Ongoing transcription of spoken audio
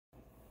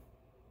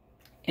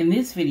In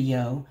this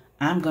video,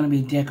 I'm going to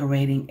be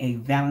decorating a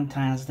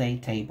Valentine's Day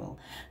table.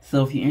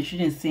 So if you're interested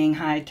in seeing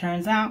how it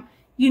turns out,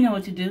 you know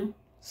what to do.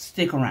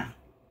 Stick around.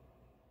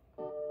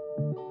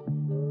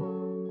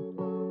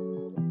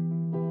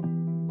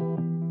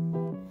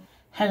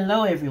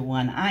 Hello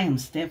everyone, I am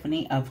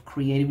Stephanie of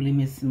Creatively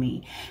Miss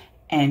Me,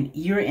 and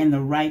you're in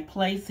the right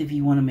place if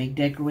you want to make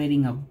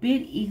decorating a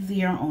bit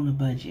easier on a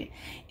budget.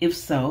 If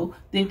so,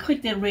 then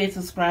click that red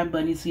subscribe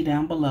button you see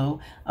down below.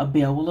 A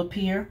bell will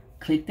appear.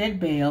 Click that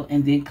bell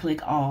and then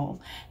click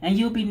all, and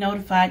you'll be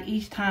notified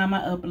each time I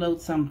upload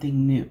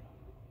something new.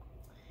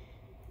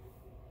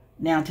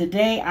 Now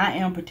today I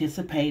am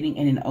participating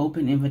in an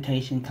open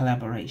invitation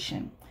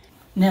collaboration.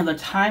 Now the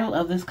title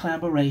of this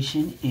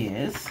collaboration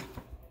is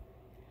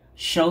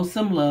Show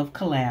Some Love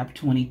Collab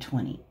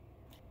 2020.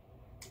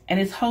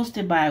 And it's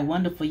hosted by a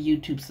wonderful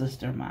YouTube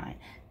sister of mine,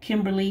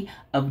 Kimberly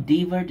of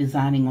Diva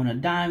Designing on a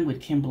Dime with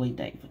Kimberly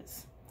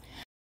Davis.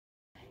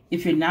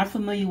 If you're not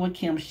familiar with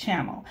Kim's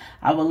channel,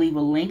 I will leave a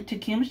link to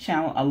Kim's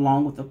channel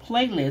along with the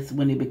playlist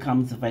when it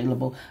becomes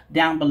available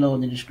down below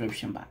in the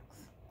description box.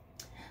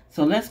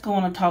 So let's go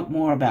on and talk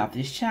more about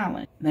this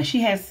challenge. Now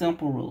she has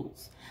simple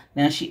rules.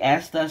 Now she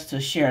asked us to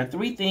share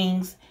 3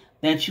 things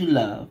that you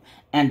love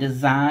and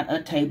design a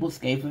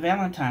tablescape for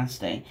Valentine's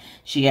Day.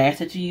 She asked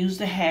that you use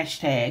the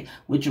hashtag,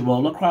 which will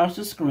roll across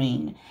the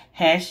screen,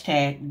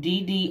 hashtag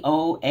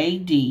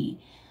DDOAD,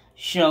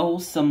 Show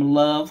Some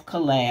Love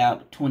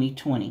Collab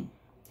 2020.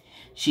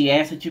 She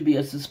asked that you be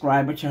a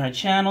subscriber to her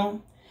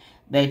channel,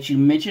 that you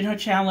mention her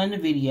channel in the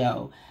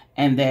video,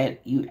 and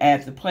that you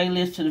add the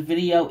playlist to the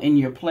video in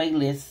your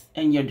playlist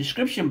in your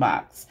description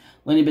box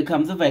when it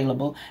becomes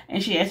available.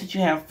 And she asked that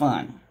you have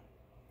fun.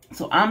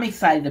 So I'm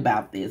excited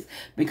about this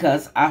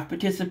because I've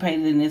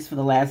participated in this for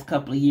the last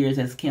couple of years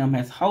as Kim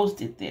has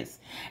hosted this.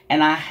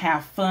 And I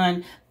have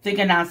fun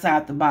thinking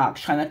outside the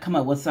box, trying to come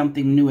up with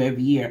something new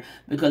every year.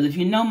 Because if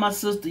you know my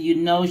sister, you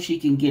know she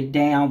can get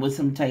down with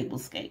some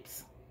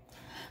tablescapes.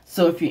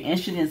 So if you're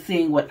interested in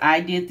seeing what I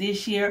did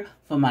this year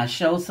for my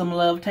Show Some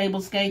Love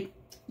tablescape,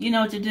 you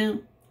know what to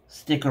do.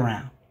 Stick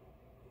around.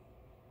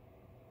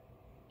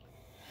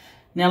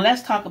 Now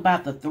let's talk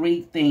about the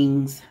 3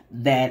 things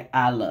that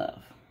I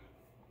love.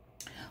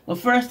 Well,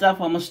 first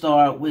off, I'm going to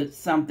start with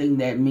something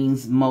that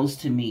means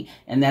most to me,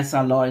 and that's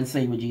our Lord and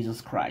Savior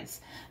Jesus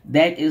Christ.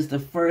 That is the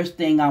first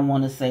thing I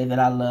want to say that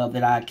I love,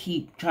 that I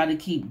try to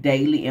keep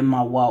daily in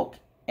my walk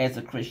as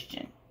a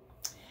Christian.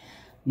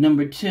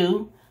 Number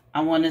 2, I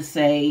want to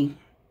say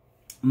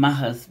my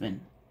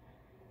husband.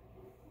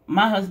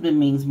 My husband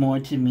means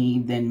more to me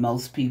than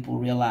most people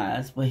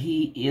realize, but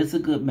he is a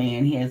good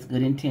man. He has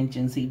good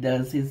intentions. He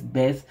does his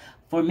best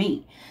for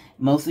me.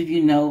 Most of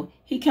you know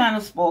he kind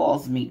of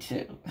spoils me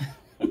too.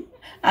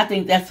 I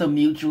think that's a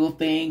mutual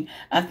thing.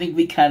 I think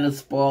we kind of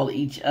spoil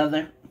each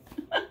other.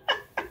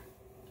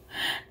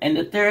 And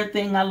the third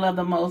thing I love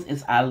the most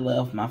is I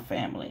love my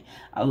family.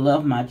 I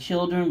love my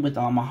children with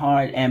all my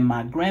heart, and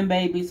my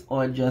grandbabies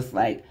are just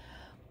like,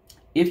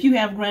 if you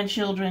have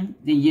grandchildren,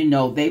 then you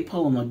know they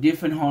pull on a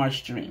different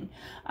heartstring.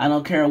 I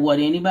don't care what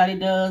anybody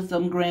does,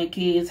 them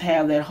grandkids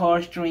have that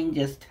heartstring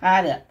just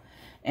tied up.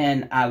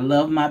 And I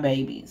love my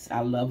babies. I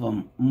love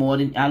them more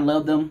than, I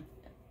love them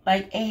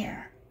like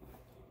air.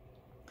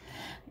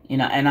 You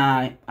know, and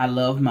I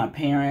love my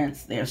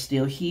parents. They're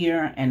still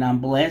here, and I'm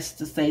blessed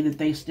to say that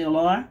they still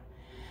are.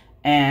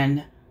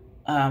 And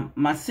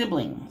my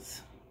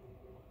siblings.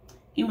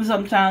 Even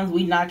sometimes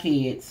we knock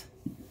heads.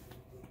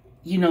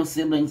 You know,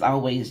 siblings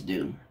always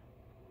do.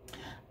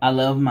 I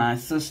love my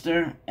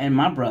sister and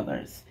my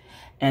brothers.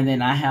 And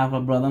then I have a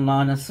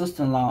brother-in-law and a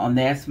sister-in-law, and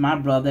that's my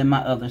brother and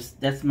my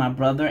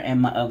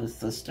other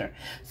sister.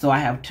 So I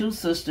have 2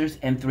 sisters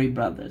and 3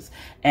 brothers,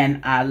 and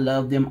I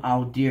love them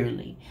all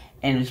dearly.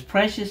 And as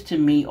precious to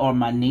me are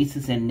my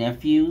nieces and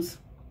nephews.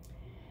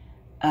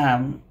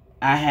 I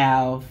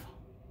have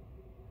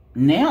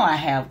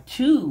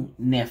 2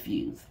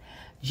 nephews.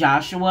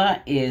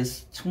 Joshua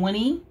is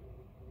 20,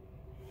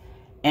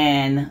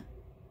 and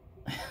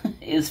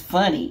it's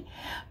funny,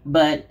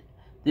 but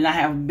then I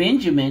have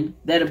Benjamin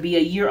that'll be a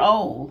year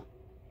old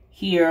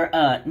here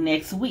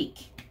next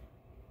week.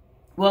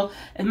 Well,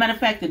 as a matter of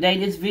fact, the day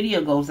this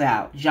video goes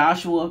out,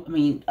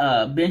 Benjamin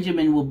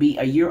will be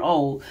a year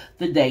old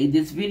the day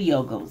this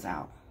video goes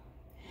out.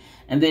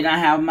 And then I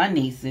have my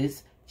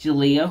nieces,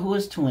 Jalea, who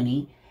is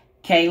 20,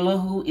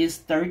 Kayla, who is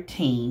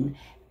 13,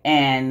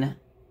 and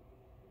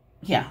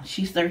yeah,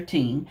 she's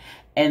 13,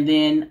 and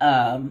then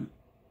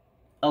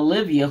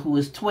Olivia, who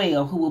is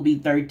 12, who will be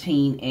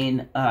 13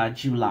 in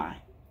July.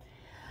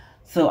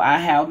 So I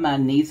have my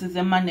nieces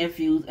and my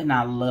nephews, and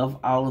I love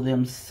all of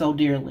them so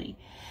dearly.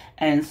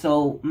 And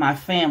so my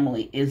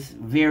family is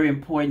very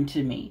important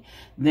to me.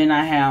 Then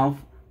I have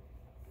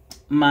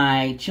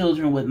my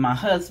children with my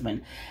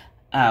husband.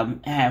 I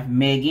have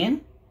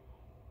Megan,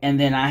 and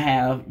then I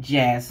have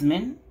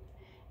Jasmine,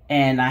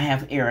 and I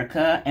have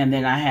Erica, and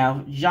then I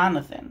have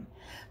Jonathan.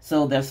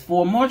 So there's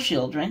 4 more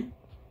children.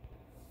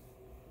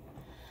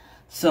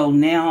 So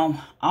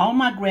now all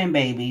my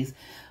grandbabies,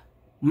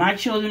 my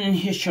children and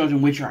his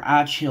children, which are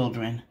our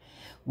children,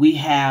 We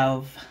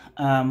have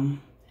 3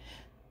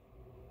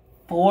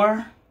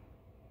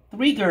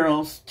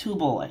 girls, 2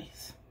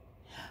 boys.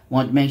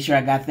 Want to make sure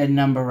I got that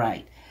number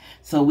right.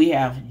 So we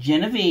have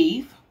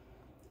Genevieve,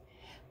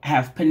 I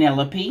have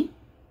Penelope,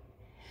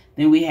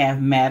 then we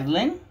have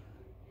Madeline,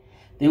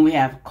 then we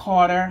have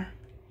Carter,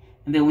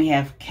 and then we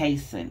have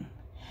Kason.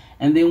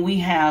 And then we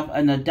have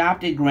an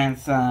adopted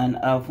grandson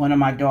of one of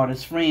my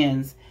daughter's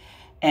friends,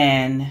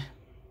 and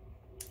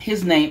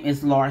his name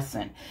is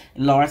Larson.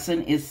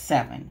 Larson is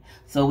 7.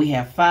 So we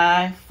have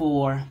 5,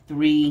 4,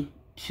 3,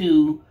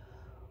 2,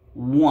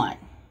 1.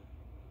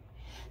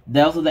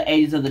 Those are the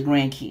ages of the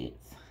grandkids.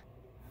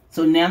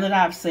 So now that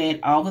I've said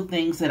all the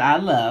things that I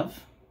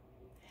love,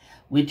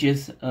 which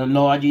is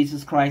Lord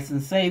Jesus Christ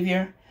and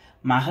Savior,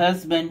 my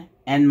husband,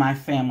 and my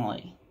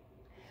family.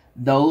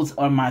 Those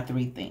are my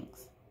 3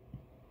 things.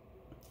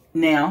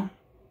 Now,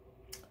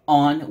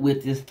 on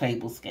with this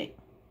tablescape.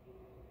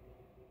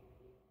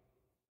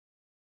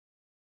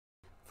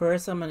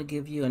 First, I'm going to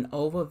give you an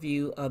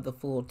overview of the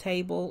full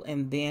table,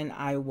 and then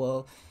I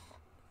will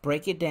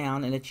break it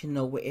down and let you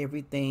know where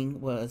everything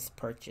was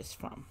purchased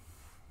from.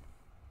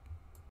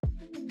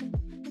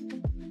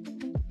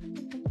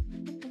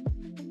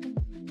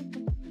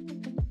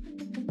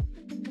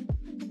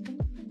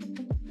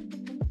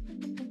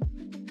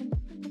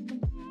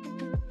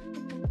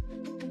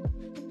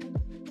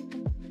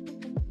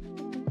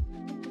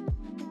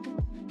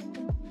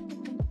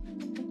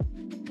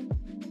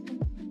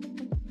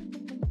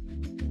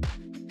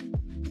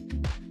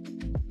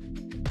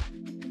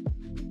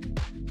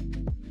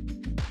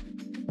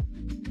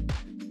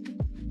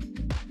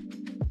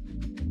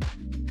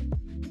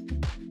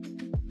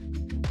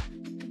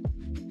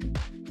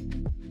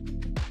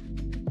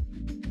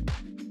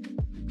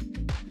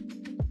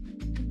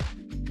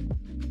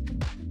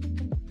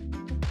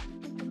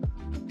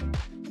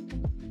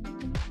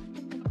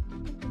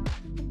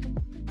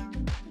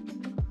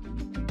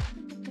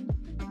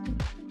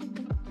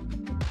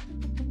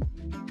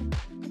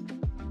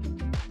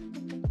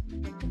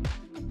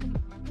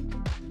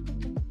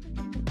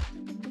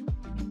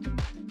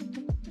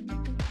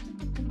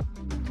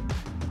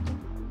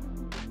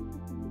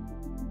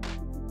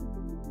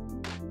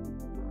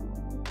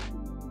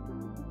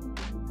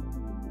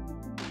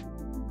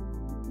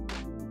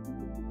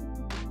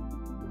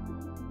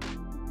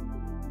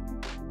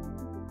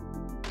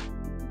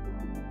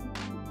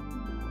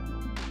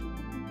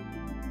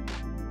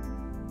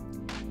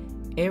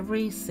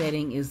 Every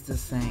setting is the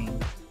same.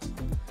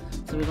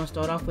 So we're going to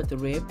start off with the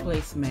red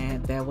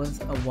placemat. That was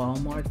a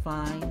Walmart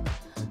find.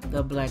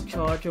 The black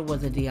charger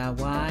was a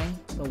DIY.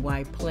 The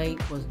white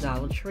plate was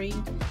Dollar Tree.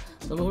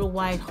 The little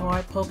white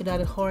heart, polka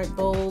dotted heart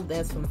bowl,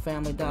 that's from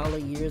Family Dollar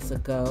years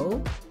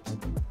ago.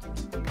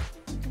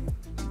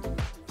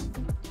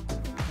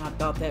 I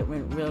thought that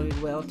went really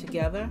well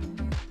together.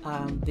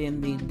 Then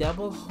the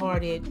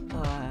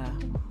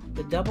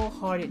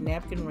double-hearted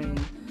napkin ring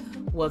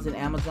was an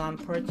Amazon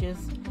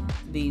purchase.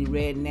 The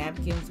red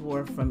napkins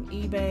were from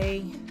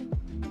eBay,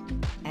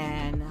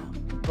 and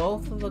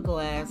both of the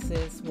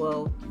glasses,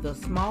 well, the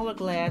smaller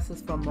glass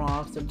is from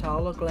Ross, the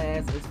taller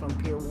glass is from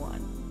Pier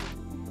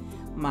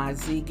 1. My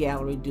Z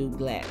Gallery Dude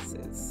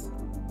glasses.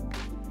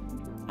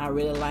 I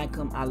really like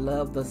them. I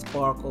love the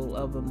sparkle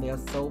of them. They're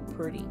so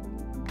pretty.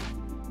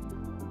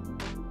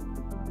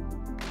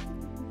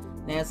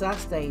 Now, as I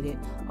stated,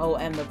 oh,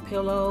 and the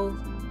pillow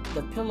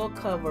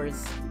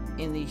covers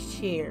in these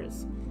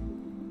chairs,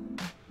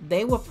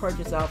 they were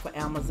purchased off of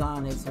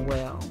Amazon as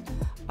well.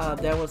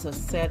 There was a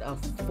set of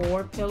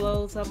 4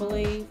 pillows, I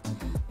believe,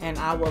 and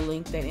I will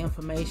link that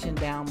information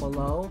down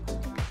below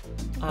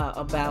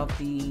about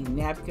the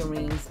napkin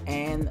rings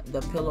and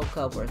the pillow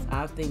covers.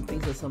 I think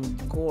these are some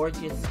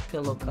gorgeous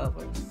pillow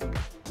covers.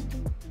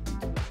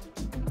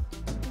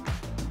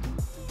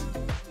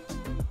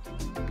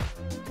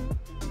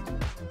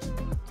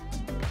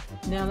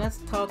 Now let's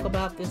talk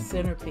about this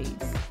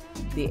centerpiece.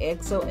 The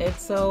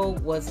XOXO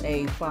was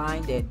a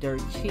find at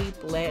Dirt Cheap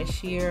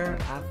last year.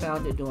 I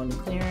found it during the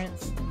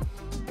clearance.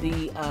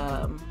 The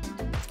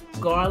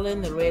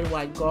garland, the red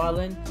white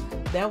garland,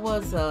 that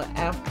was a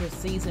after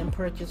season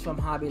purchase from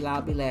Hobby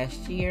Lobby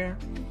last year.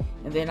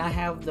 And then I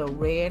have the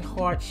red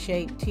heart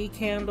shaped tea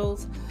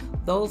candles.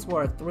 Those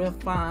were a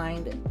thrift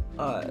find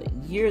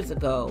years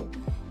ago.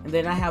 And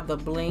then I have the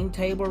bling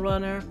table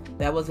runner.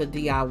 That was a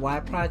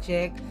DIY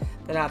project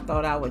that I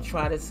thought I would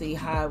try to see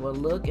how it would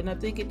look, and I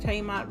think it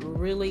came out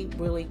really,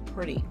 really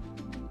pretty.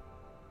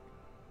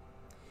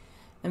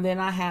 And then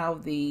I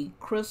have the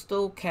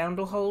crystal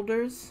candle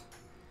holders.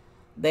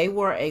 They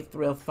were a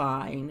thrift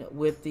find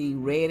with the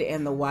red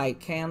and the white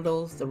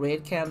candles. The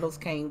red candles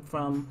came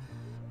from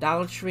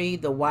Dollar Tree.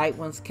 The white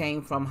ones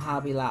came from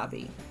Hobby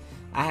Lobby.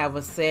 I have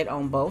a set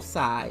on both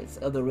sides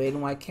of the red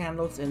and white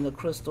candles and the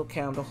crystal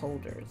candle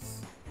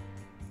holders.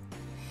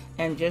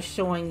 And just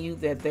showing you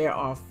that there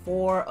are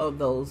 4 of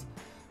those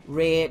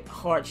red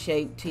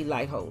heart-shaped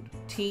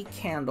tea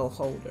candle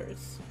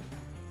holders.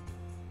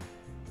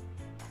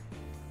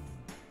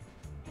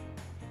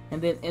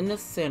 And then in the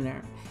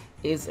center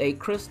is a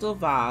crystal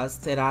vase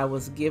that I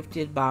was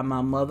gifted by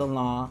my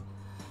mother-in-law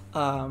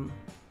on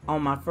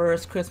my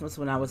first Christmas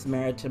when I was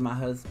married to my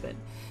husband.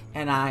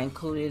 And I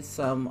included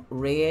some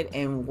red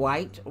and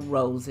white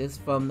roses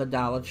from the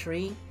Dollar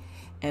Tree,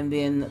 and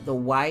then the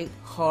white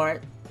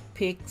heart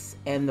picks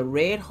and the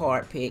red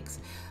heart picks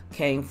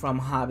came from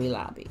Hobby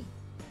Lobby.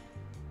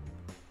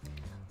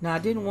 Now, I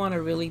didn't want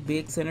a really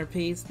big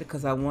centerpiece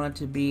because I wanted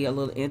to be a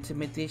little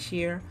intimate this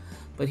year,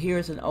 but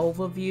here's an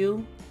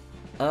overview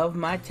of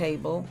my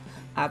table.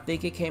 I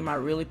think it came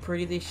out really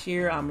pretty this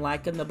year. I'm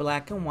liking the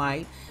black and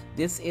white.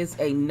 This is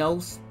a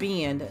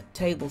no-spin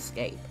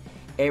tablescape.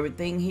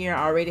 Everything here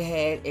I already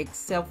had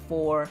except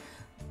for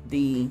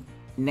the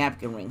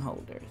napkin ring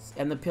holders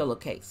and the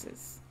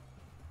pillowcases.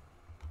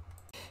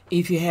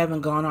 If you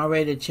haven't gone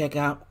already to check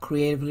out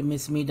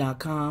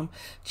creativelymissme.com,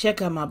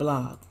 check out my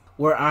blog,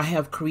 where I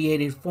have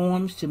created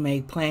forms to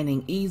make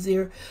planning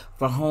easier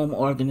for home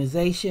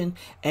organization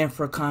and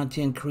for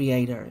content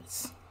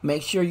creators.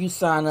 Make sure you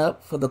sign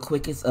up for the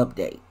quickest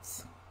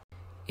updates.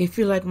 If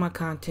you like my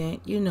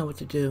content, you know what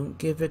to do.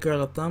 Give your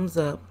girl a thumbs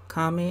up,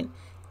 comment,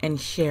 and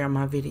share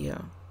my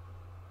video.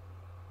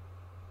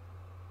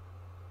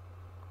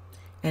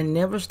 And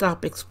never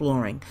stop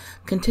exploring.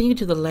 Continue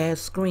to the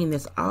last screen.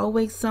 There's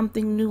always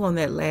something new on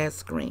that last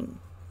screen.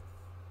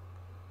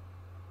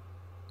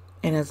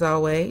 And as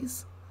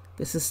always,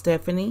 this is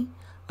Stephanie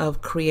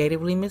of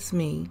Creatively Miss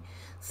Me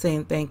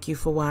saying thank you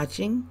for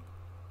watching,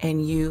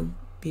 and you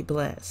be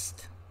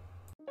blessed.